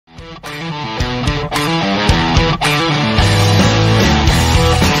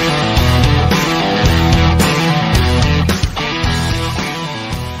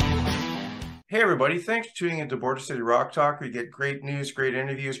everybody. Thanks for tuning into Border City Rock Talk. We get great news, great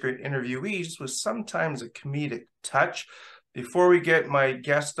interviews, great interviewees with sometimes a comedic touch. Before we get my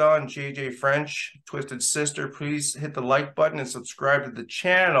guest on, JJ French, Twisted Sister, please hit the like button and subscribe to the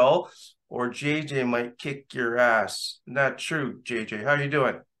channel, or JJ might kick your ass. Not true, JJ. How you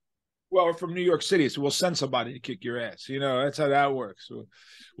doing? Well, we're from New York City, so we'll send somebody to kick your ass. You know, that's how that works.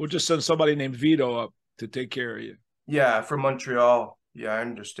 We'll just send somebody named Vito up to take care of you. Yeah, from Montreal. Yeah, I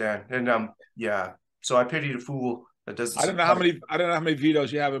understand. And yeah. So I pity the fool that doesn't. I don't know how many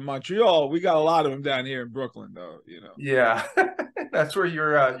Vitos you have in Montreal. We got a lot of them down here in Brooklyn, though. You know. Yeah, that's where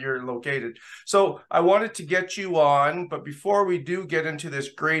you're located. So I wanted to get you on, but before we do get into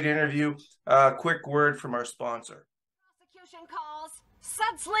this great interview, quick word from our sponsor. Prosecution calls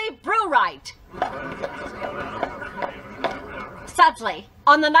Sudsley Brewright. Sudsley,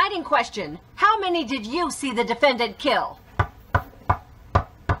 on the night in question, how many did you see the defendant kill?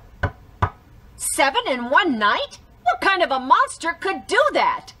 7 in one night? What kind of a monster could do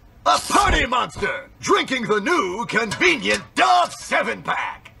that? A party monster, drinking the new convenient Dove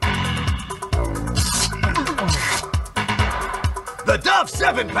 7-pack. The Dove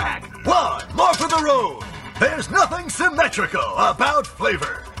 7-pack, one more for the road. There's nothing symmetrical about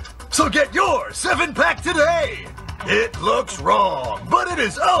flavor. So get your 7-pack today. It looks wrong, but it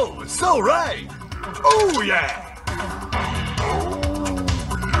is oh so right. Oh yeah.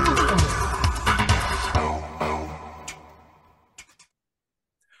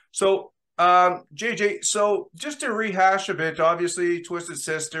 So, JJ, so just to rehash a bit, obviously, Twisted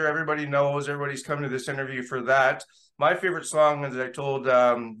Sister, everybody knows, everybody's coming to this interview for that. My favorite song, as I told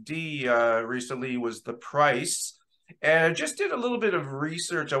Dee recently, was The Price. And I just did a little bit of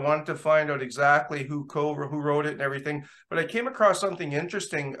research. I wanted to find out exactly who wrote it and everything. But I came across something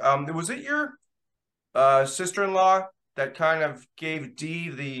interesting. Was it your sister-in-law that kind of gave Dee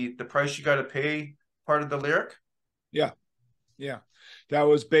the price you got to pay part of the lyric? Yeah. Yeah. That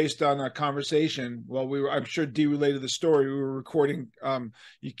was based on a conversation. Well, I'm sure Dee related the story. We were recording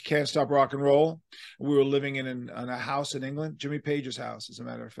You Can't Stop Rock and Roll. We were living in a house in England, Jimmy Page's house, as a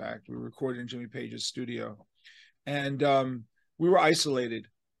matter of fact. We were recording in Jimmy Page's studio. And we were isolated.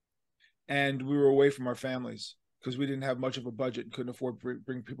 And we were away from our families because we didn't have much of a budget and couldn't afford to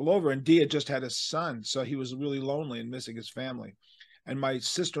bring people over. And Dee had just had a son, so he was really lonely and missing his family. And my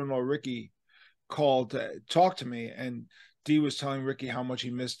sister-in-law, Ricky, called to talk to me, and Dee was telling Ricky how much he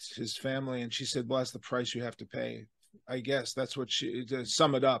missed his family, and she said, well, that's the price you have to pay. I guess that's what to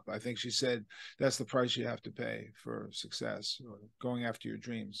sum it up, I think she said, that's the price you have to pay for success, or going after your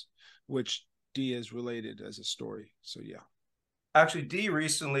dreams, which Dee is related as a story. So, yeah. Actually, Dee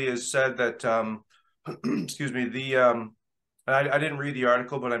recently has said that, excuse me, I didn't read the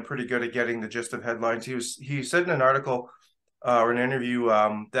article, but I'm pretty good at getting the gist of headlines. He said in an article or an interview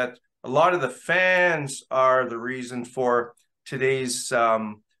that a lot of the fans are the reason for today's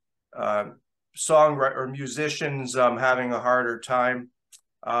songwriter or musicians having a harder time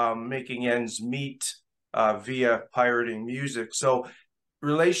making ends meet via pirating music. So,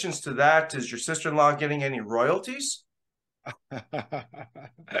 relations to that, is your sister-in-law getting any royalties?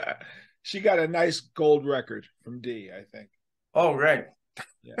 She got a nice gold record from Dee, I think. Oh, right.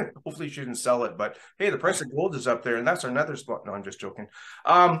 Yeah. Hopefully she didn't sell it, but hey, the price of gold is up there, and that's another spot. No, I'm just joking.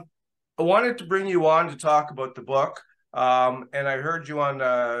 I wanted to bring you on to talk about the book, and I heard you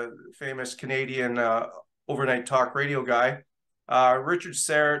on famous Canadian overnight talk radio guy, Richard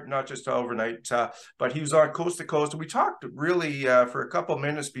Serrett, not just overnight, but he was on Coast to Coast, and we talked really for a couple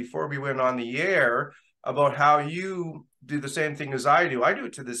minutes before we went on the air about how you do the same thing as I do. I do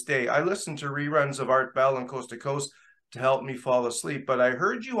it to this day. I listen to reruns of Art Bell and Coast to Coast to help me fall asleep, but I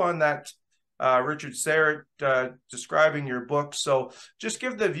heard you on that Richard Serrett describing your book. So just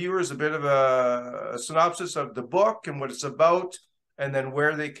give the viewers a bit of a synopsis of the book and what it's about, and then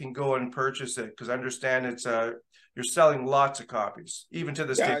where they can go and purchase it, because I understand it's you're selling lots of copies, even to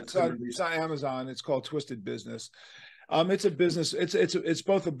this day. It's on Amazon. It's called Twisted Business. It's a business. It's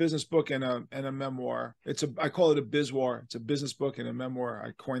both a business book and a memoir. I call it a bizwar. It's a business book and a memoir.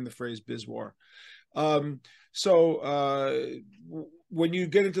 I coined the phrase bizwar. When you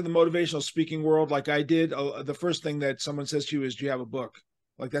get into the motivational speaking world, like I did, the first thing that someone says to you is, do you have a book?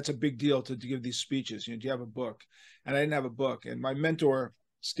 Like, that's a big deal to give these speeches. You know, do you have a book? And I didn't have a book. And my mentor,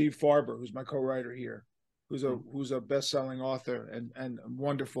 Steve Farber, who's my co-writer here, who's a best-selling author and a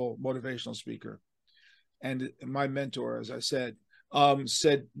wonderful motivational speaker, and my mentor, as I said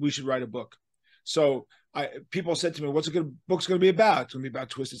we should write a book. So people said to me, what's a good book's going to be about? It's going to be about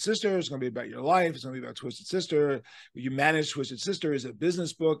Twisted Sister. It's going to be about your life. It's going to be about Twisted Sister. You manage Twisted Sister. Is it a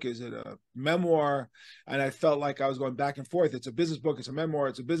business book? Is it a memoir? And I felt like I was going back and forth. It's a business book. It's a memoir.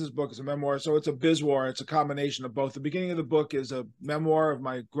 It's a business book. It's a memoir. So it's a bizwar. It's a combination of both. The beginning of the book is a memoir of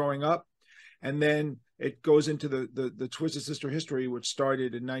my growing up. And then it goes into the Twisted Sister history, which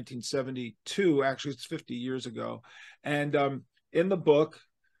started in 1972. Actually, it's 50 years ago. And in the book,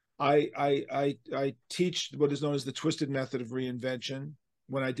 I teach what is known as the twisted method of reinvention.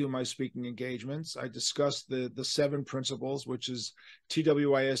 When I do my speaking engagements, I discuss the 7 principles, which is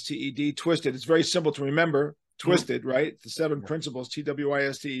TWISTED, twisted. It's very simple to remember, twisted, right? The 7 principles,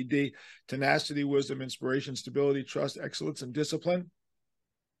 TWISTED, tenacity, wisdom, inspiration, stability, trust, excellence, and discipline.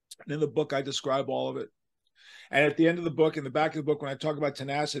 And in the book, I describe all of it. And at the end of the book, in the back of the book, when I talk about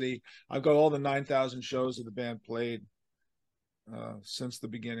tenacity, I've got all the 9,000 shows that the band played since the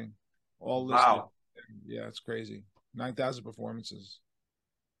beginning. All listed. Wow. Yeah, it's crazy. 9,000 performances.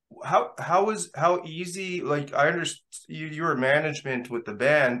 How easy, like, I understand you were management with the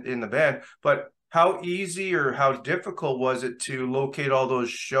band, in the band, but how easy or how difficult was it to locate all those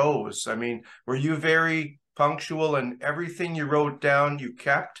shows? I mean, were you very punctual and everything you wrote down you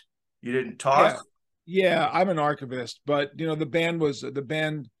kept? You didn't toss? Yeah, I'm an archivist, but you know, the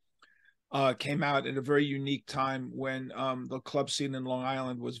band came out at a very unique time when the club scene in Long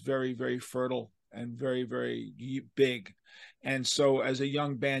Island was very, very fertile and very, very big. And so as a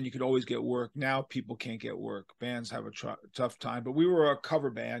young band, you could always get work. Now people can't get work. Bands have a tough time. But we were a cover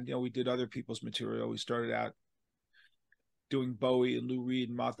band. You know, we did other people's material. We started out doing Bowie and Lou Reed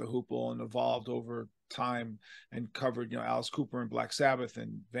and Martha Hoople, and evolved over time and covered, you know, Alice Cooper and Black Sabbath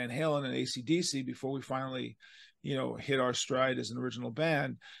and Van Halen and AC/DC before we finally, you know, hit our stride as an original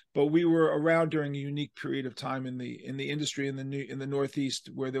band. But we were around during a unique period of time in the industry in the Northeast,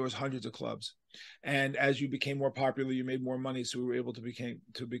 where there was hundreds of clubs. And as you became more popular, you made more money. So we were able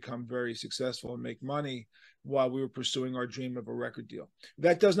to become very successful and make money while we were pursuing our dream of a record deal.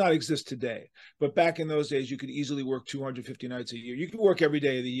 That does not exist today. But back in those days, you could easily work 250 nights a year. You could work every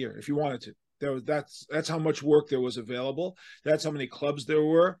day of the year if you wanted to. That's how much work there was available. That's how many clubs there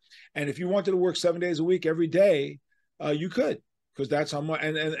were. And if you wanted to work 7 days a week every day, you could, because that's how much.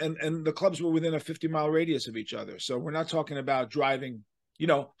 And the clubs were within a 50-mile radius of each other. So we're not talking about driving, you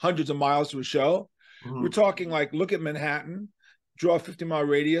know, hundreds of miles to a show. Mm-hmm. We're talking like, look at Manhattan, draw a 50-mile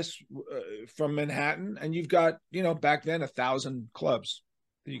radius from Manhattan, and you've got, you know, back then 1,000 clubs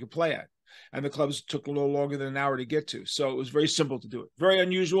that you could play at. And the clubs took a little longer than an hour to get to. So it was very simple to do it. Very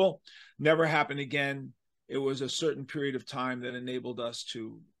unusual. Never happened again. It was a certain period of time that enabled us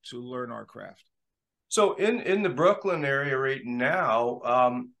to learn our craft. So in the Brooklyn area right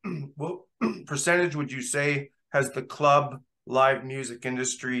now, what percentage would you say has the club live music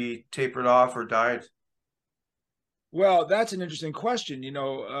industry tapered off or died? Well, that's an interesting question. You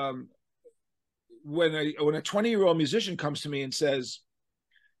know, when a 20-year-old musician comes to me and says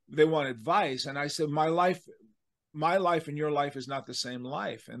they want advice, and I said, my life and your life is not the same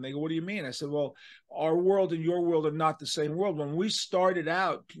life. And they go, what do you mean? I said, well, our world and your world are not the same world. When we started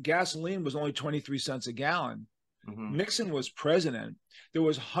out, gasoline was only 23 cents a gallon. Mm-hmm. Nixon was president. There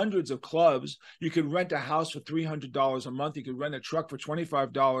was hundreds of clubs. You could rent a house for $300 a month. You could rent a truck for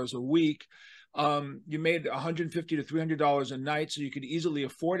 $25 a week. You made $150 to $300 a night, so you could easily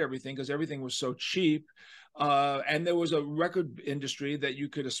afford everything because everything was so cheap. And there was a record industry that you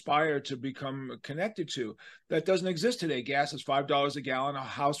could aspire to become connected to. That doesn't exist today. Gas is $5 a gallon. A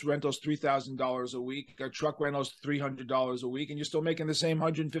house rental's $3,000 a week. A truck rental's $300 a week, and you're still making the same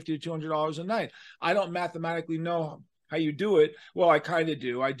 $150 to $200 a night. I don't mathematically know how you do it. Well, I kind of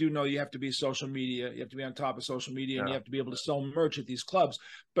do. I do know you have to be social media. You have to be on top of social media, and you have to be able to sell merch at these clubs.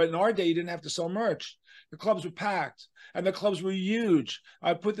 But in our day, you didn't have to sell merch. The clubs were packed, and the clubs were huge.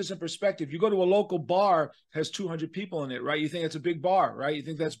 I put this in perspective. You go to a local bar, has 200 people in it, right? You think it's a big bar, right? You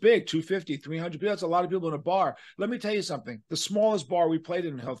think that's big, 250, 300 people. That's a lot of people in a bar. Let me tell you something. The smallest bar we played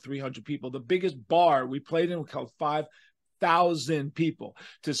in held 300 people. The biggest bar we played in held 5,000 people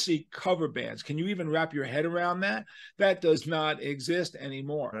to see cover bands. Can you even wrap your head around that? That does not exist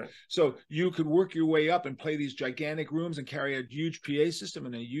anymore. Right. So you could work your way up and play these gigantic rooms and carry a huge PA system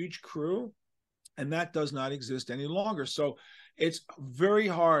and a huge crew. And that does not exist any longer. So it's very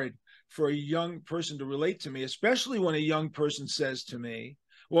hard for a young person to relate to me, especially when a young person says to me,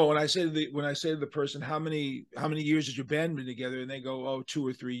 well, when I say to the person, how many years has your band been together? And they go, oh, 2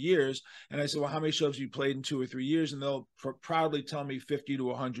 or 3 years. And I said, well, how many shows have you played in 2 or 3 years? And they'll proudly tell me 50 to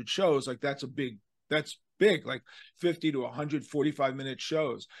 100 shows. Like that's big, like 50 to 145-minute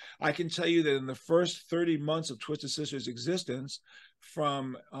shows. I can tell you that in the first 30 months of Twisted Sister's existence,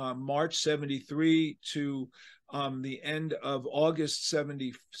 from March 73 to the end of August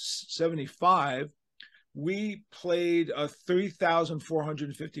 75, we played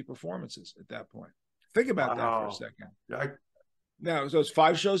 3,450 performances at that point. Think about that for a second. Now, so it's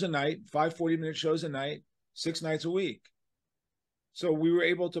 5 shows a night, 5 40-minute shows a night, 6 nights a week. So we were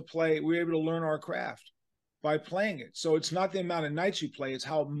able to play, we were able to learn our craft by playing it. So it's not the amount of nights you play, it's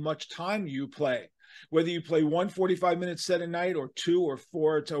how much time you play. Whether you play 1 45-minute set a night or 2 or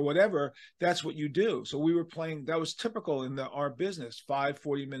 4 to whatever, that's what you do. So we were playing, that was typical in our business, 5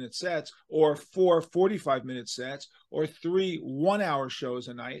 40-minute sets or 4 45-minute sets or 3 one-hour shows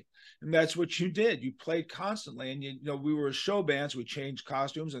a night. And that's what you did. You played constantly. And, you know, we were a show band, so we changed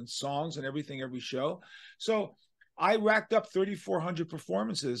costumes and songs and everything every show. So I racked up 3,400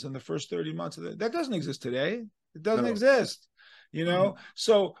 performances in the first 30 months of that doesn't exist today. It doesn't exist. You know,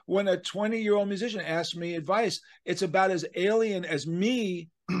 so when a 20-year-old musician asks me advice, it's about as alien as me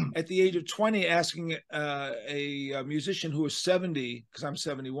at the age of 20 asking a musician who is 70, because I'm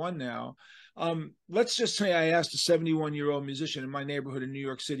 71 now. Let's just say I asked a 71-year-old musician in my neighborhood in New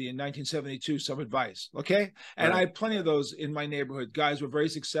York City in 1972 some advice, okay? And I had plenty of those in my neighborhood. Guys were very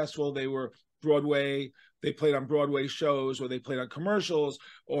successful. They were Broadway, they played on Broadway shows, or they played on commercials,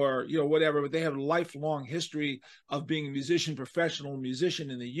 or, you know, whatever, but they have a lifelong history of being a musician, professional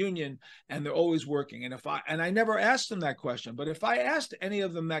musician in the union, and they're always working. And I never asked them that question, but if I asked any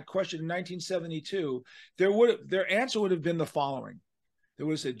of them that question in 1972, their answer would have been the following. They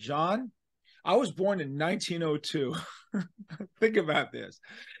would have said, John, I was born in 1902. Think about this.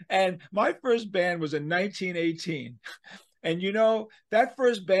 And my first band was in 1918. And, you know, that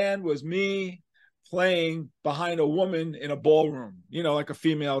first band was me playing behind a woman in a ballroom, you know, like a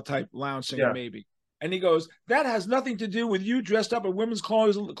female type lounge singer, maybe. And he goes, that has nothing to do with you dressed up in women's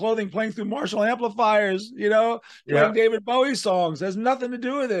clothing, playing through Marshall amplifiers, you know, playing David Bowie songs. There's nothing to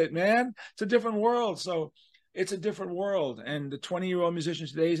do with it, man. It's a different world. So it's a different world. And the 20-year-old musician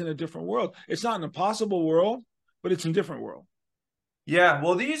today is in a different world. It's not an impossible world, but it's a different world. Yeah.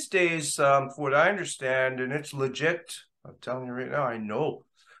 Well, these days, from what I understand, and it's legit, I'm telling you right now, I know.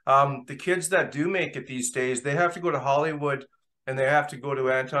 The kids that do make it these days, they have to go to Hollywood and they have to go to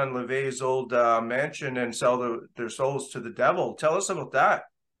Anton LaVey's old mansion and sell their souls to the devil. Tell us about that.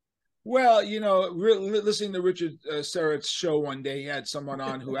 Well, you know, listening to Richard Serrett's show one day, he had someone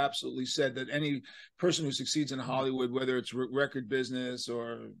on who absolutely said that any person who succeeds in Hollywood, whether it's record business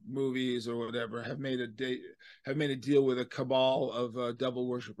or movies or whatever, have made a deal with a cabal of devil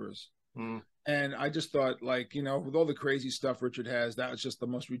worshippers. And I just thought, like, you know, with all the crazy stuff Richard has, that was just the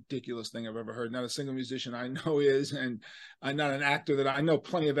most ridiculous thing I've ever heard. Not a single musician I know is, and I'm not an actor that I know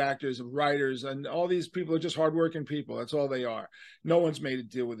plenty of actors and writers, and all these people are just hardworking people. That's all they are. No one's made a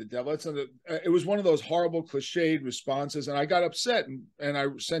deal with the devil. It was one of those horrible cliched responses, and I got upset, and I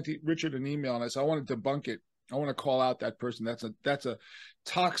sent Richard an email, and I said, I want to debunk it. I want to call out that person. That's a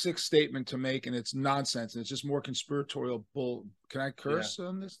toxic statement to make, and it's nonsense, and it's just more conspiratorial bull. Can I curse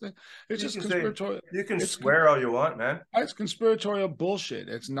on this thing? It's just conspiratorial. You can swear all you want, man. It's conspiratorial bullshit.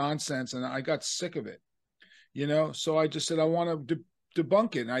 It's nonsense, and I got sick of it. You know, so I just said I want to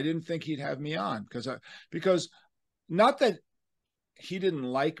debunk it, and I didn't think he'd have me on because not that he didn't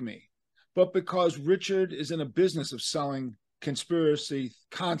like me, but because Richard is in a business of selling conspiracy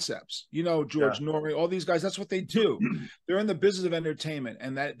concepts. You know, George Norrie, all these guys, that's what they do. They're in the business of entertainment,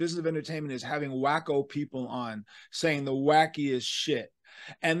 and that business of entertainment is having wacko people on saying the wackiest shit.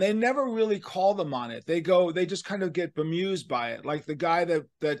 And they never really call them on it. They just kind of get bemused by it. Like the guy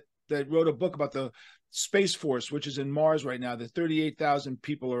that wrote a book about the Space Force, which is in Mars right now. The 38,000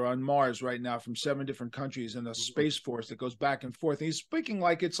 people are on Mars right now from 7 different countries in the Space Force that goes back and forth. And he's speaking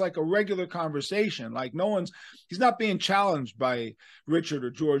like it's like a regular conversation. Like he's not being challenged by Richard or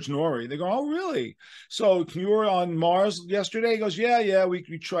George Norrie. They go, oh, really? So you were on Mars yesterday? He goes, yeah, we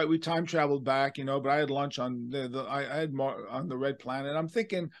time traveled back, you know, but I had lunch on on the Red Planet. I'm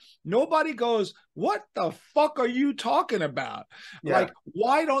thinking, nobody goes, what the fuck are you talking about? Like,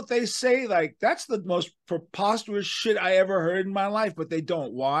 why don't they say, like, that's the most preposterous shit I ever heard in my life? But they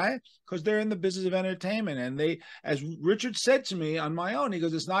don't. Why? Because they're in the business of entertainment. And they, as Richard said to me on my own, he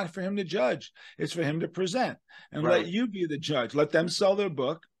goes, it's not for him to judge. It's for him to present and let you be the judge. Let them sell their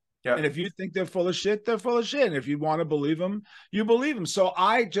book. And if you think they're full of shit, they're full of shit. And if you want to believe them, you believe them. So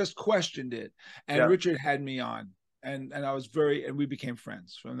I just questioned it. And Richard had me on. And we became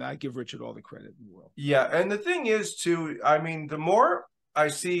friends. From that, I give Richard all the credit in the world. Yeah, and the thing is too, I mean, the more I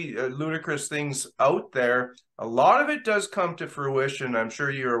see ludicrous things out there, a lot of it does come to fruition. I'm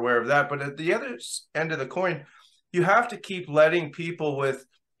sure you're aware of that. But at the other end of the coin, you have to keep letting people with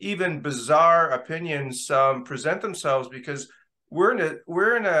even bizarre opinions present themselves, because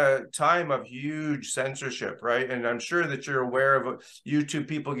we're in a time of huge censorship, right? And I'm sure that you're aware of YouTube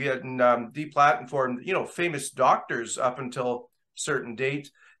people getting deplatformed, you know, famous doctors up until certain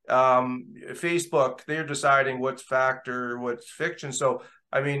date. Facebook, they're deciding what's fact or what's fiction. So,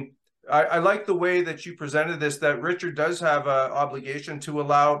 I mean, I like the way that you presented this, that Richard does have an obligation to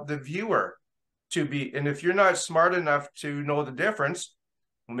allow the viewer to be, and if you're not smart enough to know the difference,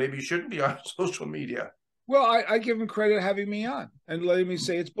 well, maybe you shouldn't be on social media. Well, I give him credit having me on and letting me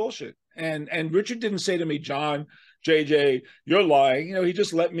say it's bullshit. And Richard didn't say to me, John, JJ, you're lying. You know, he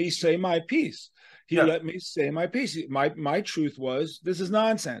just let me say my piece. He let me say my piece. My truth was, this is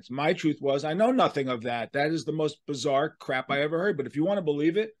nonsense. My truth was, I know nothing of that. That is the most bizarre crap I ever heard. But if you want to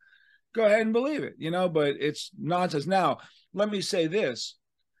believe it, go ahead and believe it, you know, but it's nonsense. Now, let me say this.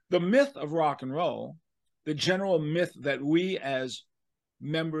 The myth of rock and roll, the general myth that we as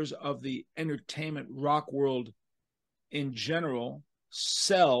members of the entertainment rock world in general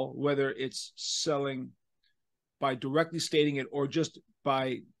sell, whether it's selling by directly stating it or just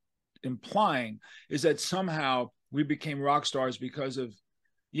by implying, is that somehow we became rock stars because of,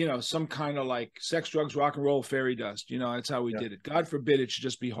 you know, some kind of like sex, drugs, rock and roll, fairy dust. You know, that's how we did it. God forbid it should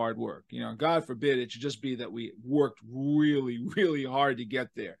just be hard work. You know, God forbid it should just be that we worked really, really hard to get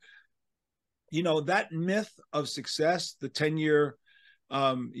there. You know, that myth of success, the 10-year,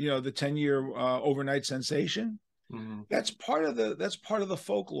 the 10-year overnight sensation, that's part of the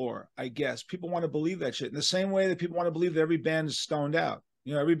folklore, I guess. People want to believe that shit in the same way that people want to believe that every band is stoned out.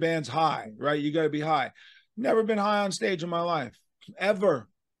 You know, every band's high, right? You got to be high. Never been high on stage in my life, ever.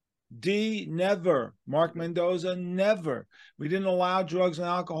 D, never. Mark Mendoza, never. We didn't allow drugs and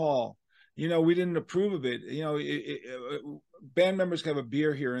alcohol. You know, we didn't approve of it. You know, band members can have a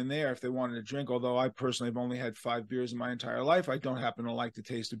beer here and there if they wanted to drink, although I personally have only had 5 beers in my entire life. I don't happen to like the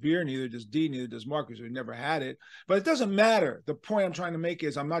taste of beer. Neither does D, neither does Mark, because we never had it. But it doesn't matter. The point I'm trying to make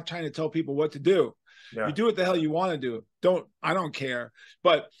is I'm not trying to tell people what to do. Yeah. You do what the hell you want to do. I don't care.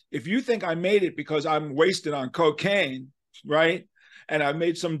 But if you think I made it because I'm wasted on cocaine, right? And I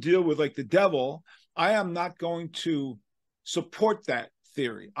made some deal with like the devil, I am not going to support that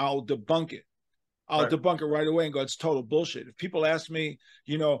theory. I'll debunk it. I'll debunk it right away and go, it's total bullshit. If people ask me,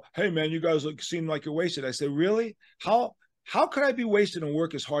 you know, hey man, you guys seem like you're wasted, I say, really? How could I be wasted and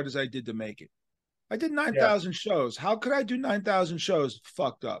work as hard as I did to make it? I did 9,000 shows. How could I do 9,000 shows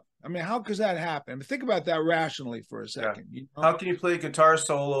fucked up? I mean, how could that happen? I mean, think about that rationally for a second. You know? How can you play guitar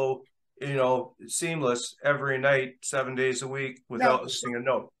solo, you know, seamless every night, 7 days a week without missing a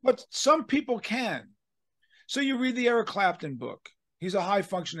note? But some people can. So you read the Eric Clapton book. He's a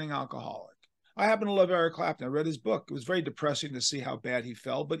high-functioning alcoholic. I happen to love Eric Clapton. I read his book. It was very depressing to see how bad he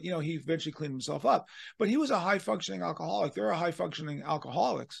fell, but, you know, he eventually cleaned himself up. But he was a high-functioning alcoholic. There are high-functioning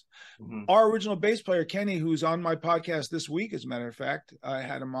alcoholics. Our original bass player, Kenny, who's on my podcast this week, as a matter of fact, I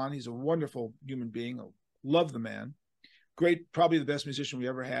had him on. He's a wonderful human being. I love the man. Great, probably the best musician we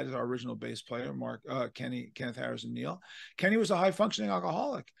ever had is our original bass player, Kenneth Harrison Neal. Kenny was a high-functioning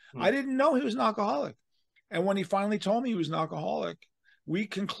alcoholic. I didn't know he was an alcoholic. And when he finally told me he was an alcoholic, we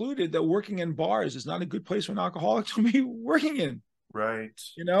concluded that working in bars is not a good place for an alcoholic to be working in. Right.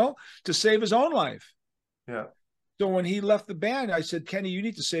 You know, to save his own life. Yeah. So when he left the band, I said, Kenny, you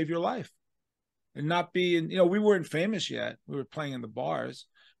need to save your life and not be in, you know, we weren't famous yet. We were playing in the bars,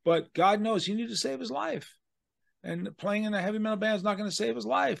 but God knows he needed to save his life. And playing in a heavy metal band is not going to save his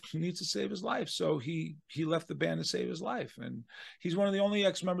life. He needs to save his life. So he left the band to save his life. And he's one of the only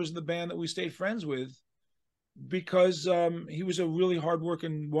ex-members of the band that we stayed friends with, because he was a really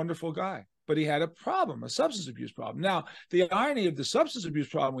hardworking, wonderful guy, but he had a problem, a substance abuse problem. Now, the irony of the substance abuse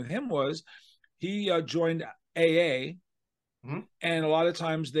problem with him was he joined AA, and a lot of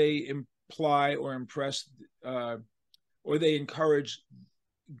times they imply or impress or they encourage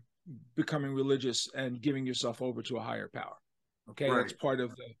becoming religious and giving yourself over to a higher power. Okay, that's part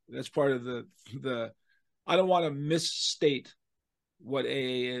of the. I don't want to misstate what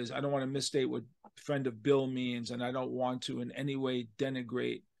AA is. I don't want to misstate what friend of Bill means, and I don't want to in any way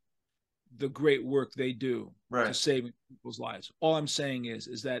denigrate the great work they do to saving people's lives. All I'm saying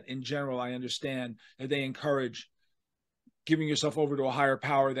is that in general, I understand that they encourage giving yourself over to a higher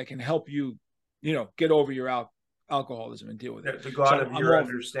power that can help you, you know, get over your alcoholism and deal with it. The God of your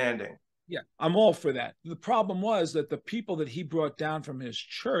understanding. Yeah, I'm all for that. The problem was that the people that he brought down from his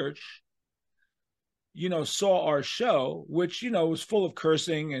church, you know, saw our show, which, you know, was full of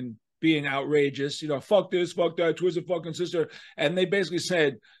cursing and being outrageous, fuck this, fuck that, Twisted fucking sister. And they basically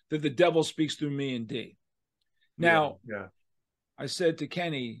said that the devil speaks through me and D. Now, I said to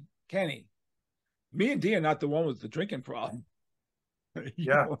Kenny, me and D are not the one with the drinking problem.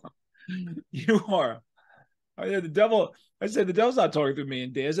 You are. I said, the devil's not talking through me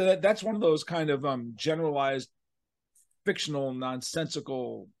and D. I said, that's one of those kind of generalized, fictional,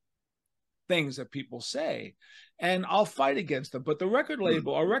 nonsensical things that people say, and I'll fight against them. But our record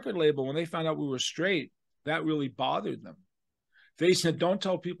label, when they found out we were straight, that really bothered them. They said, don't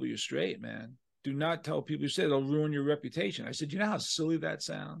tell people you're straight, man. Do not tell people you're straight. It'll ruin your reputation. I said, you know how silly that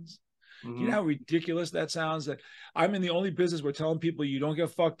sounds? Do you know how ridiculous that sounds? That I'm in the only business where telling people you don't get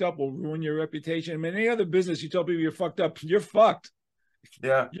fucked up will ruin your reputation. I mean, any other business, you tell people you're fucked up, you're fucked.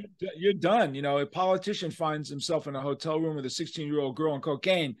 Yeah. You're done. A politician finds himself in a hotel room with a 16-year-old girl on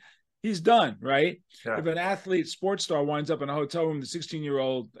cocaine, he's done, right? Yeah. If an athlete, sports star winds up in a hotel room with a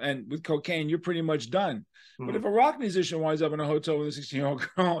 16-year-old and with cocaine, you're pretty much done. But if a rock musician winds up in a hotel with a 16-year-old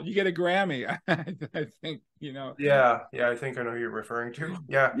girl, you get a Grammy. I think, Yeah, I think I know who you're referring to.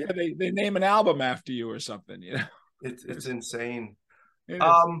 Yeah. Yeah, they name an album after you or something, It's insane. It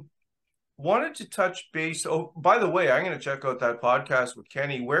Wanted to touch base. Oh, by the way, I'm going to check out that podcast with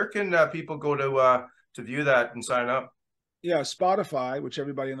Kenny. Where can people go to view that and sign up? Yeah, Spotify, which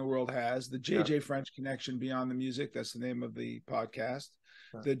everybody in the world has. The JJ French Connection Beyond the Music. That's the name of the podcast.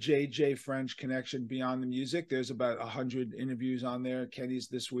 The JJ French Connection Beyond the Music. There's about 100 interviews on there. Kenny's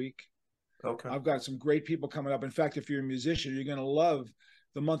this week. Okay. I've got some great people coming up. In fact, if you're a musician, you're going to love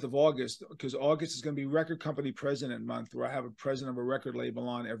the month of August, because August is going to be Record Company President Month, where I have a president of a record label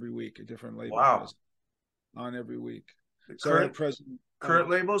on every week, a different label on every week. Current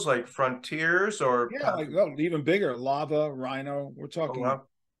labels like Frontiers or even bigger, Lava, Rhino. We're talking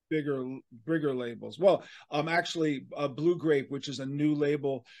bigger labels. Well, actually, Blue Grape, which is a new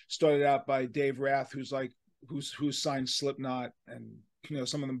label, started out by Dave Rath, who's signed Slipknot and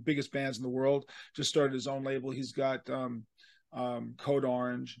some of the biggest bands in the world. Just started his own label. He's got Code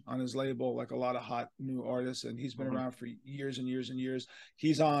Orange on his label, like a lot of hot new artists, and he's been around for years and years and years.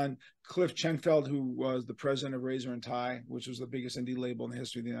 He's on Cliff Chenfeld, who was the president of Razor and Tie, which was the biggest indie label in the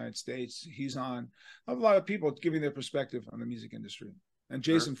history of the United States. He's on a lot of people giving their perspective on the music industry. And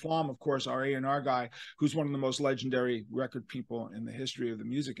Jason Flom, of course, our A&R guy, who's one of the most legendary record people in the history of the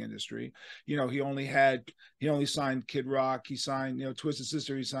music industry. He only signed Kid Rock. He signed, Twisted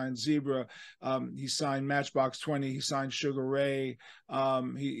Sister. He signed Zebra. He signed Matchbox 20. He signed Sugar Ray.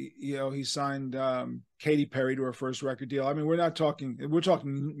 He signed Katy Perry to her first record deal. I mean, we're talking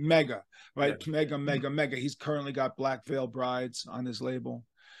mega, right? Yeah. Mega. He's currently got Black Veil Brides on his label.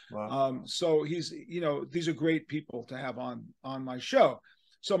 Wow. So he's, these are great people to have on my show.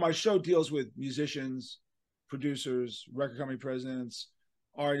 So my show deals with musicians, producers, record company presidents,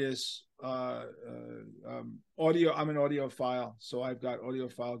 artists, audio. I'm an audiophile, so I've got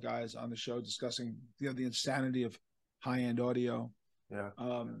audiophile guys on the show discussing the insanity of high-end audio,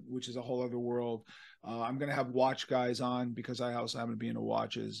 which is a whole other world. I'm going to have watch guys on because I also happen to be into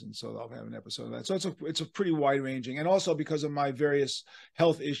watches, and so I'll have an episode of that. So it's a pretty wide-ranging, and also because of my various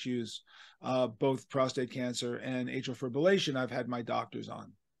health issues, both prostate cancer and atrial fibrillation, I've had my doctors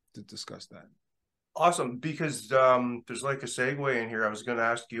on to discuss that. Awesome, because there's like a segue in here. I was going to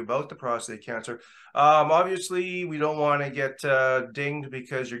ask you about the prostate cancer. Obviously, we don't want to get dinged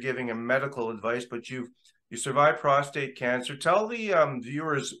because you're giving a medical advice, but you survived prostate cancer. Tell the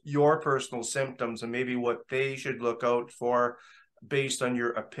viewers your personal symptoms and maybe what they should look out for based on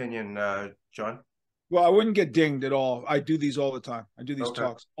your opinion, John. Well, I wouldn't get dinged at all. I do these all the time. I do these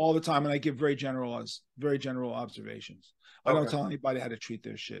talks all the time, and I give very general observations. I don't tell anybody how to treat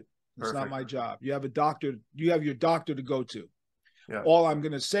their shit. It's not my job. You have a doctor. You have your doctor to go to. Yeah. All I'm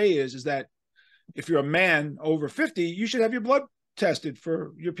going to say is that if you're a man over 50, you should have your blood tested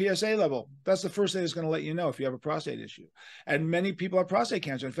for your PSA level. That's the first thing that's going to let you know if you have a prostate issue. And many people have prostate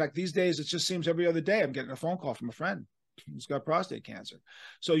cancer. In fact, these days, it just seems every other day I'm getting a phone call from a friend who's got prostate cancer.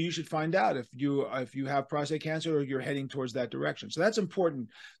 So you should find out if you have prostate cancer or you're heading towards that direction. So that's important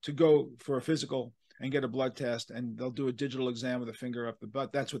to go for a physical and get a blood test, and they'll do a digital exam with a finger up the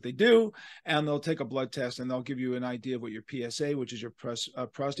butt. That's what they do. And they'll take a blood test and they'll give you an idea of what your PSA, which is your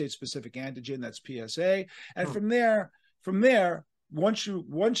prostate specific antigen, that's PSA. And from there, once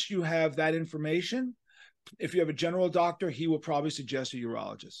you have that information, if you have a general doctor, he will probably suggest a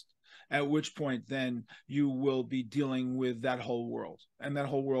urologist, at which point then you will be dealing with that whole world. And that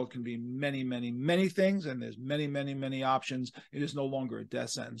whole world can be many, many, many things. And there's many, many, many options. It is no longer a death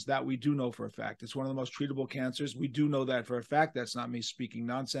sentence. That we do know for a fact. It's one of the most treatable cancers. We do know that for a fact. That's not me speaking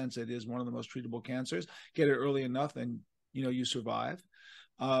nonsense. It is one of the most treatable cancers. Get it early enough and, you survive.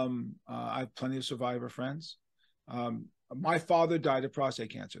 I have plenty of survivor friends. My father died of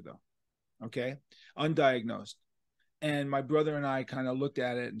prostate cancer, though. Okay, undiagnosed. And my brother and I kind of looked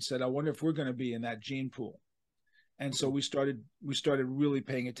at it and said, I wonder if we're going to be in that gene pool. And so we started really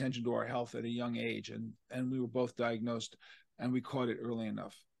paying attention to our health at a young age, and we were both diagnosed, and we caught it early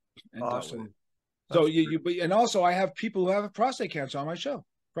enough and dealt with it. So and also I have people who have prostate cancer on my show,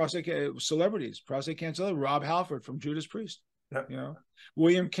 celebrities, prostate cancer. Rob Halford from Judas Priest, yep. You know,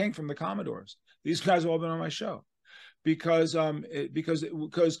 William King from the Commodores. These guys have all been on my show because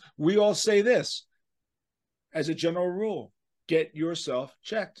we all say this as a general rule: get yourself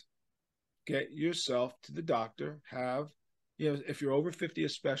checked. Get yourself to the doctor. If you're over 50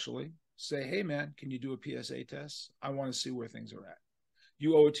 especially, say, hey, man, can you do a PSA test? I want to see where things are at.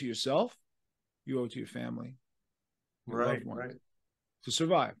 You owe it to yourself. You owe it to your family, your loved ones, to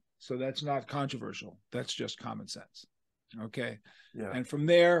survive. So that's not controversial. That's just common sense. Okay? Yeah. And from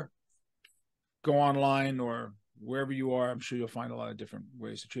there, go online or wherever you are. I'm sure you'll find a lot of different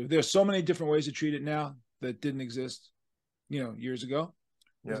ways to treat it. There's so many different ways to treat it now that didn't exist, years ago.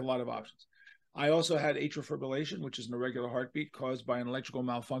 There's a lot of options. I also had atrial fibrillation, which is an irregular heartbeat caused by an electrical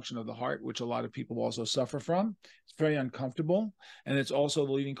malfunction of the heart, which a lot of people also suffer from. It's very uncomfortable, and it's also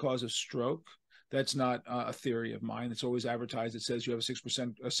the leading cause of stroke. That's not a theory of mine. It's always advertised. It says you have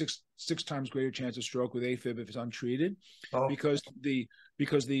a six times greater chance of stroke with AFib if it's untreated, because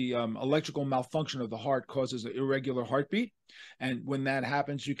the electrical malfunction of the heart causes an irregular heartbeat, and when that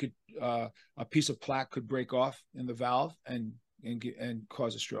happens, you could a piece of plaque could break off in the valve and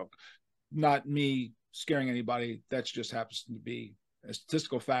cause a stroke. Not me scaring anybody. That just happens to be a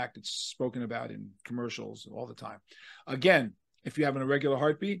statistical fact. It's spoken about in commercials all the time. Again, if you have an irregular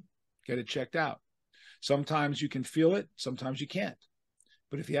heartbeat, get it checked out. Sometimes you can feel it, sometimes you can't.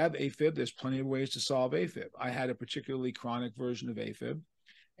 But if you have AFib, there's plenty of ways to solve AFib. I had a particularly chronic version of AFib,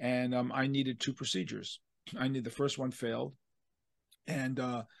 and I needed 2 procedures. The first one failed, and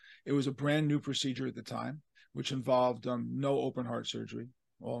it was a brand new procedure at the time, which involved no open heart surgery,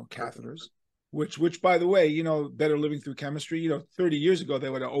 all catheters, which by the way, better living through chemistry, 30 years ago, they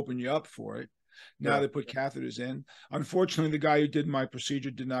would have opened you up for it. Now they put catheters in. Unfortunately, the guy who did my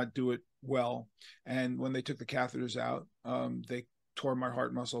procedure did not do it well. And when they took the catheters out, they tore my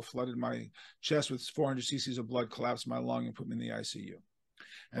heart muscle, flooded my chest with 400 cc's of blood, collapsed my lung, and put me in the ICU.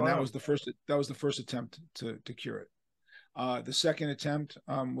 And that was the first attempt to cure it. The second attempt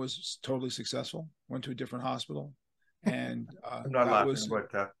was totally successful. Went to a different hospital. And I'm not laughing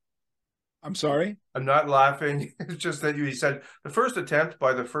about that. I'm sorry? I'm not laughing. It's just that you said the first attempt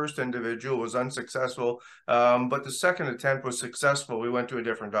by the first individual was unsuccessful, but the second attempt was successful. We went to a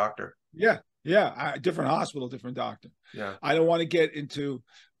different doctor. Yeah. Different hospital, different doctor. Yeah. I don't want to get into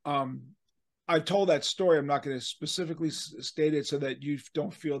I've told that story. I'm not going to specifically state it so that you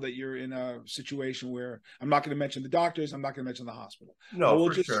don't feel that you're in a situation where I'm not going to mention the doctors. I'm not going to mention the hospital. No,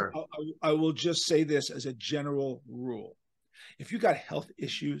 for sure. I will just say this as a general rule. If you got health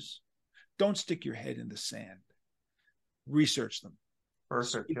issues, don't stick your head in the sand. Research them.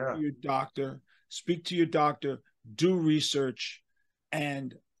 Perfect. Speak to your doctor, do research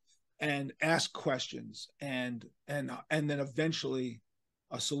and ask questions, and then eventually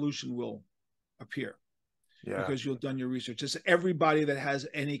a solution will appear, because you've done your research. It's everybody that has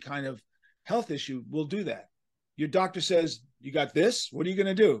any kind of health issue will do that. Your doctor says, you got this, what are you going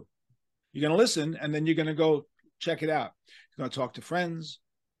to do? You're going to listen, and then you're going to go check it out. You're going to talk to friends,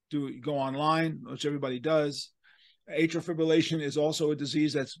 go online, which everybody does. Atrial fibrillation is also a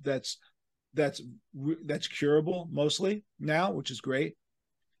disease that's curable mostly now, which is great.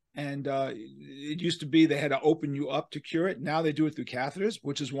 And it used to be they had to open you up to cure it. Now they do it through catheters,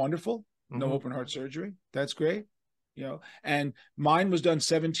 which is wonderful. No open heart surgery. That's great. And mine was done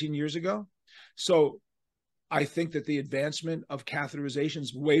 17 years ago. So I think that the advancement of catheterization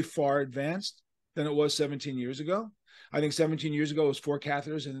is way far advanced than it was 17 years ago. I think 17 years ago it was 4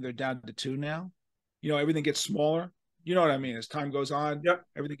 catheters, and they're down to 2 now. Everything gets smaller. You know what I mean? As time goes on,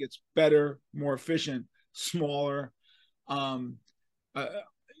 everything gets better, more efficient, smaller. Here's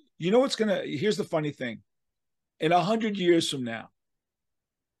the funny thing. In 100 years from now,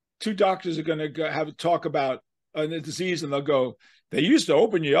 2 doctors are going to have a talk about a disease, and they'll go, they used to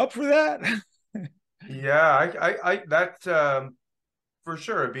open you up for that? That for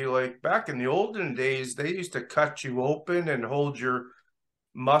sure. It'd be like back in the olden days, they used to cut you open and hold your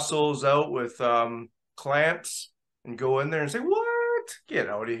muscles out with clamps and go in there and say, what? Get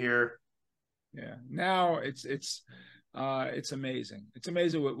out of here. Yeah. Now it's amazing. It's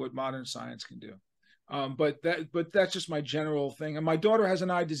amazing what modern science can do. But that's just my general thing. And my daughter has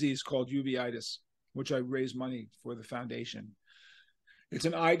an eye disease called uveitis, which I raise money for the foundation. It's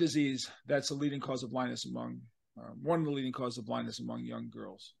an eye disease that's a leading cause of blindness among one of the leading causes of blindness among young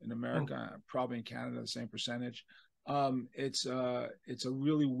girls in America, probably in Canada, the same percentage. It's a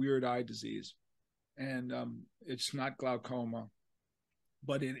really weird eye disease, and it's not glaucoma,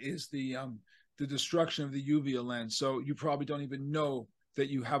 but it is the destruction of the uvea lens. So you probably don't even know that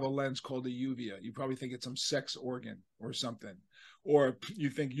you have a lens called a uvea. You probably think it's some sex organ or something, or you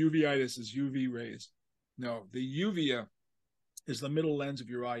think uveitis is UV rays. No, the uvea is the middle lens of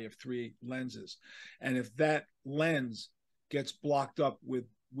your eye. You have 3 lenses, and if that lens gets blocked up with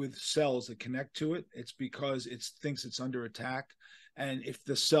cells that connect to it, it's because it thinks it's under attack. And if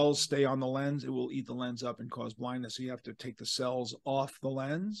the cells stay on the lens, it will eat the lens up and cause blindness. So you have to take the cells off the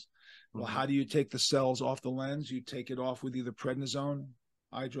lens. Well, how do you take the cells off the lens? You take it off with either prednisone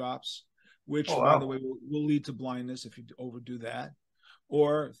eye drops, which, by the way, will lead to blindness if you overdo that,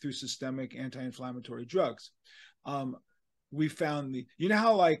 or through systemic anti-inflammatory drugs. We found you know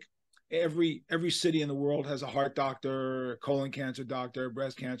how like every city in the world has a heart doctor, colon cancer doctor,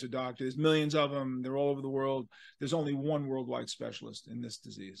 breast cancer doctor. There's millions of them. They're all over the world. There's only one worldwide specialist in this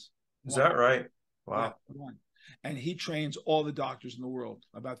disease. Is that right? Wow. Yeah, one. And he trains all the doctors in the world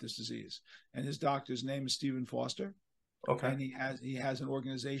about this disease. And his doctor's name is Stephen Foster. Okay. And he has an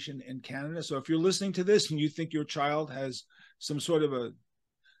organization in Canada. So if you're listening to this and you think your child has some sort of a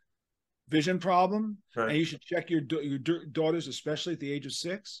vision problem, right, and you should check your daughters, especially at the age of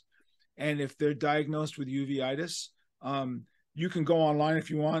 6. And if they're diagnosed with uveitis, you can go online if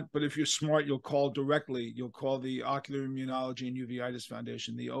you want, but if you're smart, you'll call directly. You'll call the Ocular Immunology and Uveitis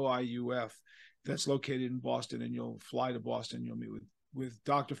Foundation, the OIUF, that's located in Boston, and you'll fly to Boston. You'll meet with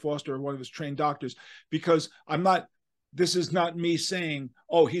Dr. Foster or one of his trained doctors, because this is not me saying,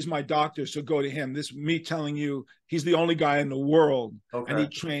 oh, he's my doctor, so go to him. This is me telling you he's the only guy in the world, and he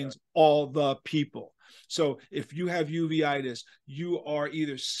trains all the people. So if you have uveitis, you are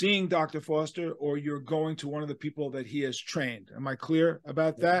either seeing Dr. Foster or you're going to one of the people that he has trained. Am I clear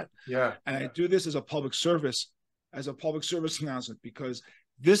about that? Yeah. And I do this as a public service announcement, because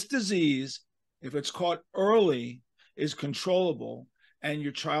this disease, if it's caught early, is controllable, and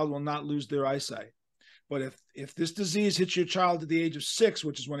your child will not lose their eyesight. But if this disease hits your child at the age of 6,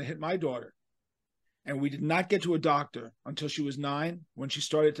 which is when it hit my daughter, and we did not get to a doctor until she was 9, when she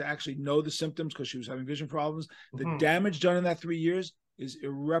started to actually know the symptoms because she was having vision problems, the damage done in that 3 years is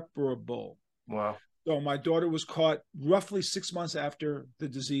irreparable. Wow. So my daughter was caught roughly 6 months after the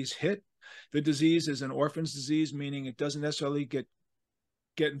disease hit. The disease is an orphan's disease, meaning it doesn't necessarily get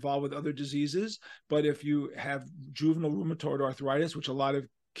involved with other diseases. But if you have juvenile rheumatoid arthritis, which a lot of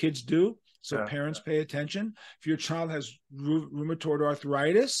kids do, so parents pay attention. If your child has rheumatoid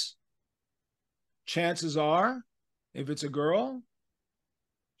arthritis, chances are, if it's a girl,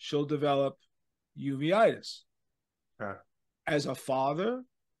 she'll develop uveitis. As a father,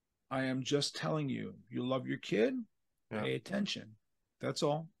 I am just telling you, you love your kid, pay attention. That's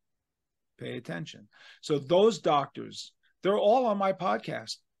all. Pay attention. So those doctors, they're all on my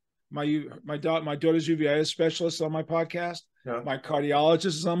podcast. My daughter's uveitis specialist on my podcast. Yeah. My cardiologist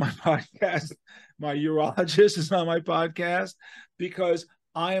is on my podcast. My urologist is on my podcast, because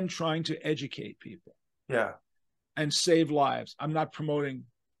I am trying to educate people. Yeah. And save lives. I'm not promoting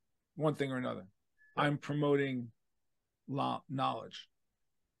one thing or another. Yeah. I'm promoting knowledge.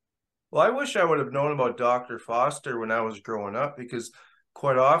 Well, I wish I would have known about Dr. Foster when I was growing up, because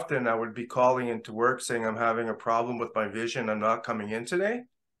quite often I would be calling into work saying I'm having a problem with my vision. I'm not coming in today.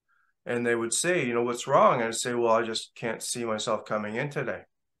 And they would say, you know, what's wrong? And I'd say, well, I just can't see myself coming in today.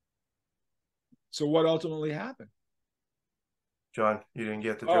 So what ultimately happened? John, you didn't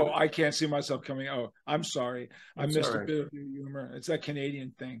get the joke. Oh, I can't see myself coming. Oh, I'm sorry. I missed a bit of your humor. It's that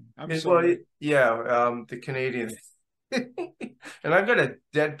Canadian thing. I'm sorry. Well, yeah, the Canadian. And I've got a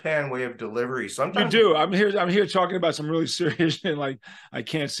deadpan way of delivery. Sometimes you do. I'm here talking about some really serious shit. Like, I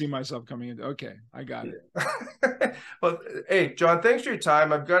can't see myself coming in. Okay, I got it. Well, hey, John, thanks for your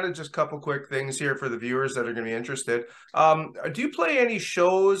time. I've got just a couple quick things here for the viewers that are going to be interested. Do you play any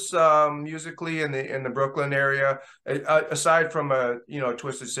shows musically in the Brooklyn area, aside from a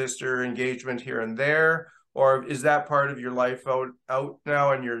Twisted Sister engagement here and there, or is that part of your life out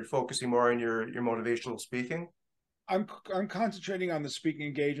now, and you're focusing more on your motivational speaking? I'm concentrating on the speaking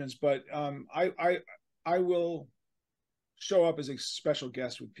engagements, but I will show up as a special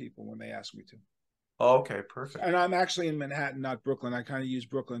guest with people when they ask me to. Oh, okay, perfect. And I'm actually in Manhattan, not Brooklyn. I kind of use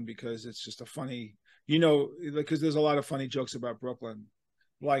Brooklyn because it's just a funny, because there's a lot of funny jokes about Brooklyn.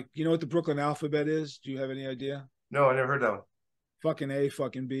 Like, you know what the Brooklyn alphabet is? Do you have any idea? No, I never heard that one. fucking A,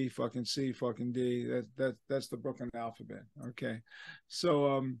 fucking B, fucking C, fucking D. That's the Brooklyn alphabet. Okay.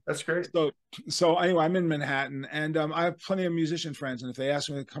 So that's great. So anyway, I'm in Manhattan, and I have plenty of musician friends, and if they ask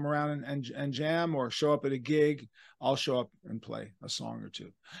me to come around and jam or show up at a gig, I'll show up and play a song or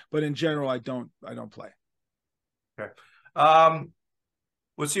two. But in general, I don't play. Okay.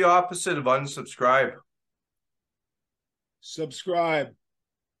 What's the opposite of unsubscribe? Subscribe.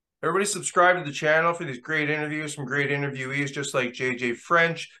 Everybody subscribe to the channel for these great interviews from great interviewees, just like JJ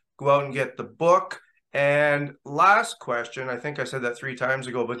French. Go out and get the book. And last question, I think I said that 3 times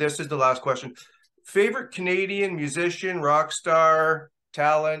ago, but this is the last question. Favorite Canadian musician, rock star,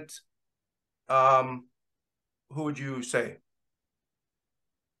 talent, who would you say?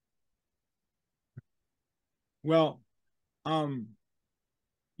 Well,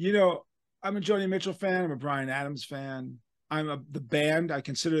 you know, I'm a Joni Mitchell fan. I'm a Bryan Adams fan. The band. I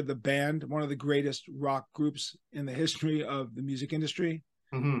consider the band one of the greatest rock groups in the history of the music industry.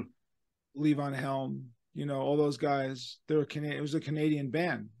 Mm-hmm. Levon Helm, you know, all those guys. It was a Canadian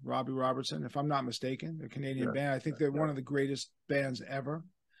band. Robbie Robertson, if I'm not mistaken, a Canadian band. I think they're one of the greatest bands ever.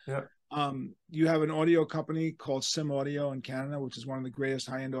 Yeah. You have an audio company called Sim Audio in Canada, which is one of the greatest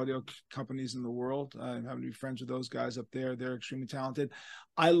high-end audio companies in the world. I'm having to be friends with those guys up there. They're extremely talented.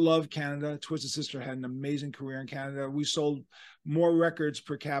 I love Canada. Twisted Sister had an amazing career in Canada. We sold more records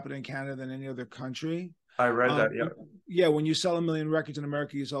per capita in Canada than any other country. I read that, yeah. Yeah, when you sell 1 million records in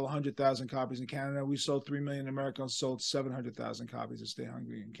America, you sell 100,000 copies in Canada. We sold 3 million in America, sold 700,000 copies of Stay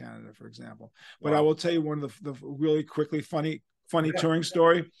Hungry in Canada, for example. But I will tell you one of the really quickly funny touring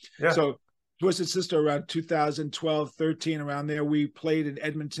story. Yeah. So Twisted Sister around 2012, 13, around there, we played in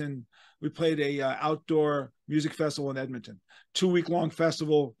Edmonton. We played a outdoor music festival in Edmonton, 2-week-long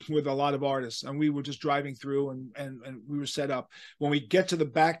festival with a lot of artists. And we were just driving through and we were set up. When we get to the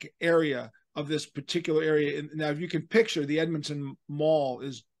back area of this particular area, now if you can picture, the Edmonton Mall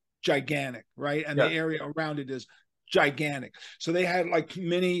is gigantic, right? And the area around it is gigantic. So they had like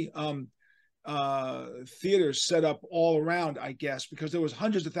mini theaters set up all around, I guess, because there was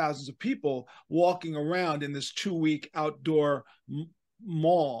hundreds of thousands of people walking around in this 2-week outdoor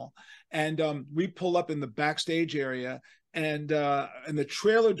mall. And we pull up in the backstage area, and the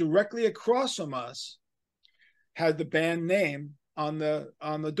trailer directly across from us had the band name on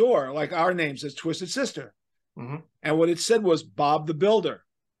the door, like our name says Twisted Sister. Mm-hmm. And what it said was Bob the Builder.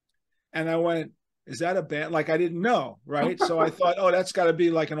 And I went, is that a band? Like, I didn't know, right? So I thought, oh, that's got to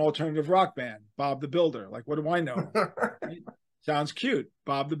be like an alternative rock band, Bob the Builder. Like, what do I know? Right? Sounds cute,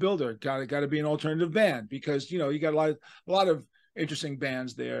 Bob the Builder. Got to be an alternative band, because, you know, you got a lot of interesting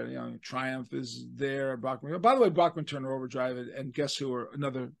bands there. You know, Triumph is there. Bachman. By the way, Bachman Turner Overdrive, and guess who are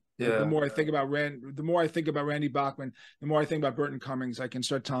another. Yeah. The more I think about Randy Bachman, the more I think about Burton Cummings. I can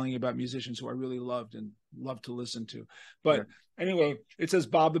start telling you about musicians who I really loved and loved to listen to. But anyway, it says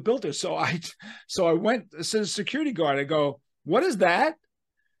Bob the Builder. So I went, it says security guard. I go, what is that?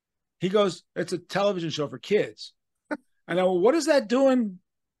 He goes, it's a television show for kids. And I go, what is that doing?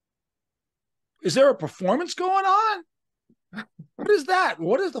 Is there a performance going on? What is that?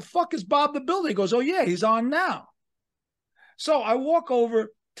 What is the fuck is Bob the Builder? He goes, oh yeah, he's on now. So I walk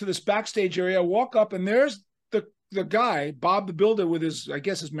over to this backstage area, I walk up, and there's the guy, Bob the Builder, with his, I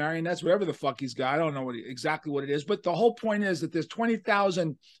guess, his marionettes, whatever the fuck he's got. I don't know exactly what it is, but the whole point is that there's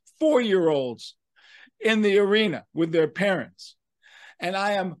 20,000 4-year-olds in the arena with their parents. And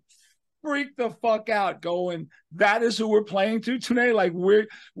I am freaked the fuck out going, that is who we're playing to today? Like, we're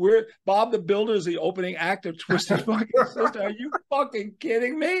Bob the Builder is the opening act of Twisted fucking Sister. Are you fucking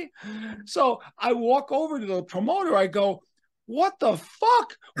kidding me? So I walk over to the promoter, I go, what the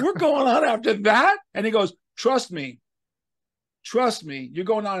fuck? We're going on after that? And he goes, trust me, you're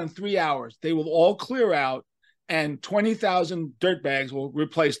going on in 3 hours. They will all clear out, and 20,000 dirtbags will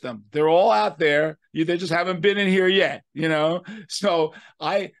replace them. They're all out there. They just haven't been in here yet, you know? So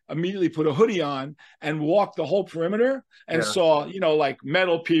I immediately put a hoodie on and walked the whole perimeter and saw, you know, like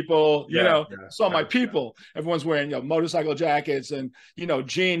metal people, saw my people. Everyone's wearing, you know, motorcycle jackets and, you know,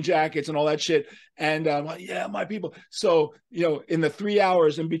 jean jackets and all that shit. And I'm like, yeah, my people. So, you know, in the 3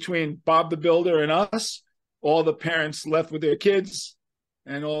 hours in between Bob the Builder and us, all the parents left with their kids,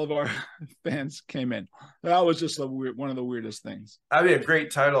 and all of our fans came in. That was just one of the weirdest things. That'd be a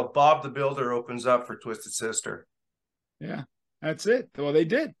great title. Bob the Builder opens up for Twisted Sister. Yeah, that's it. Well, they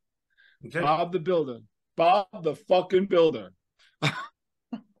did. Bob the Builder. Bob the fucking Builder.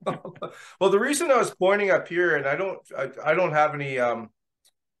 Well, the reason I was pointing up here, and I don't have any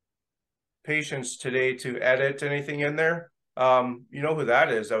patience today to edit anything in there. You know who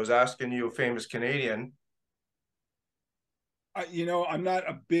that is? I was asking you, a famous Canadian. You know, I'm not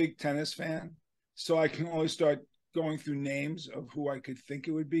a big tennis fan, so I can only start going through names of who I could think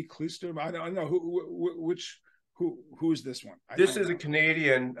it would be. Clijsters. I don't know who's this one. This is a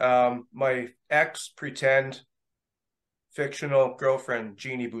Canadian. My ex pretend fictional girlfriend,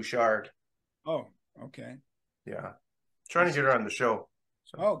 Eugenie Bouchard. Oh, okay. Yeah, trying to get her on the show.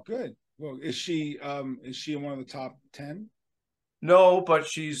 So. Oh, good. Well, is she in one of the top 10? No, but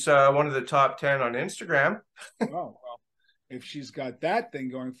she's one of the top 10 on Instagram. Oh, well, if she's got that thing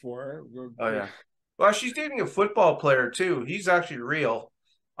going for her. Oh, yeah. Well, she's dating a football player, too. He's actually real.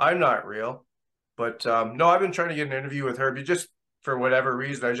 I'm not real. But, no, I've been trying to get an interview with her, but just for whatever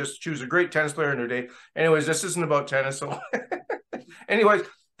reason, she was a great tennis player in her day. Anyways, this isn't about tennis. So, anyways,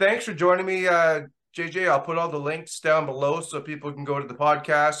 thanks for joining me, JJ. I'll put all the links down below so people can go to the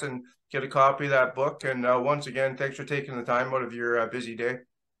podcast and get a copy of that book. And once again, thanks for taking the time out of your busy day.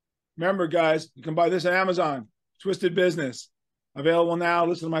 Remember, guys, you can buy this on Amazon. Twisted Business. Available now.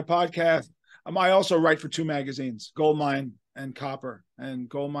 Listen to my podcast. I also write for 2 magazines, Goldmine and Copper. And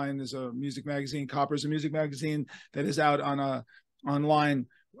Goldmine is a music magazine. Copper is a music magazine that is out on online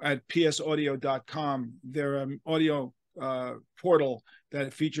at psaudio.com. They're an audio portal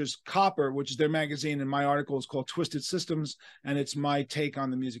that features Copper, which is their magazine, and my article is called Twisted Systems, and it's my take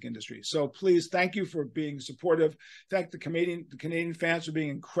on the music industry. So please, thank you for being supportive. Thank the Canadian fans for being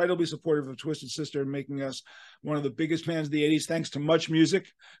incredibly supportive of Twisted Sister and making us one of the biggest fans of the 80s. Thanks to Much Music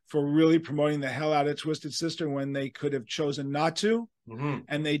for really promoting the hell out of Twisted Sister when they could have chosen not to,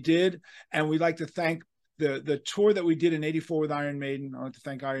 and they did. And we'd like to thank the tour that we did in '84 with Iron Maiden. I want to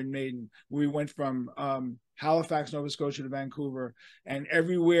thank Iron Maiden. We went from Halifax, Nova Scotia to Vancouver and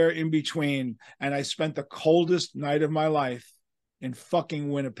everywhere in between. And I spent the coldest night of my life in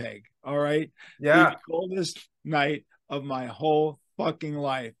fucking Winnipeg. All right. Yeah. The coldest night of my whole fucking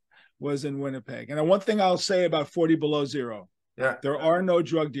life was in Winnipeg. And one thing I'll say about 40 below zero. Yeah. There are no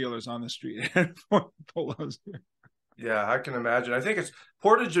drug dealers on the street at 40 below zero. Yeah, I can imagine. I think it's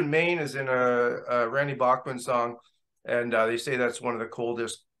Portage and Maine is in a Randy Bachman song. And they say that's one of the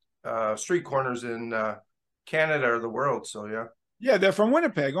coldest street corners in Canada or the world. So yeah, they're from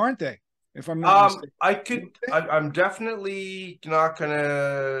Winnipeg, aren't they? If I'm not mistaken. I'm definitely not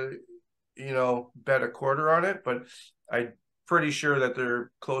gonna bet a quarter on it, but I'm pretty sure that they're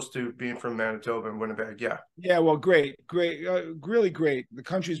close to being from Manitoba and Winnipeg. Yeah, well, great, really great. The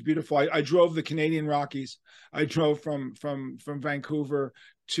country's beautiful. I drove the Canadian Rockies. I drove from Vancouver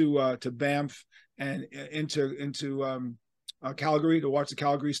to Banff and into Calgary to watch the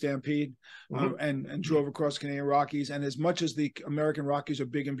Calgary Stampede, and drove across the Canadian Rockies. And as much as the American Rockies are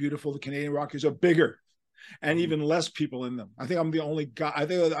big and beautiful, the Canadian Rockies are bigger and even less people in them. I think I'm the only guy. I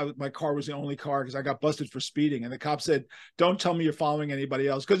think my car was the only car because I got busted for speeding. And the cop said, "Don't tell me you're following anybody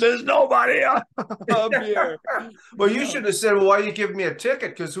else because there's nobody up here." Well, you should have said, "Well, why are you giving me a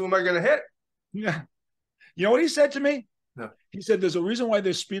ticket? Because who am I going to hit?" Yeah. You know what he said to me? No. He said, "There's a reason why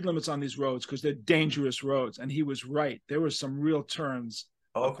there's speed limits on these roads because they're dangerous roads." And he was right. There were some real turns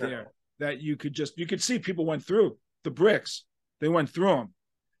up there that you could see people went through the bricks. They went through them.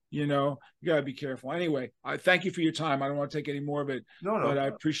 You got to be careful. Anyway, I thank you for your time. I don't want to take any more of it. No. But I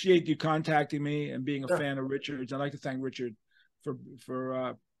appreciate you contacting me and being a fan of Richard's. I'd like to thank Richard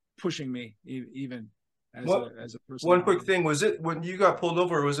for pushing me even as a person. One quick thing, was it when you got pulled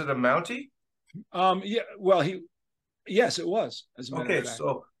over, was it a Mountie? Yeah, well, yes, it was. As a matter of fact.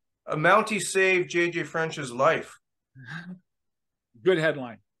 So a Mountie saved JJ French's life. Good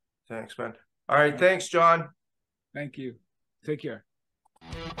headline. Thanks, man. All right, thanks, John. Thank you. Take care.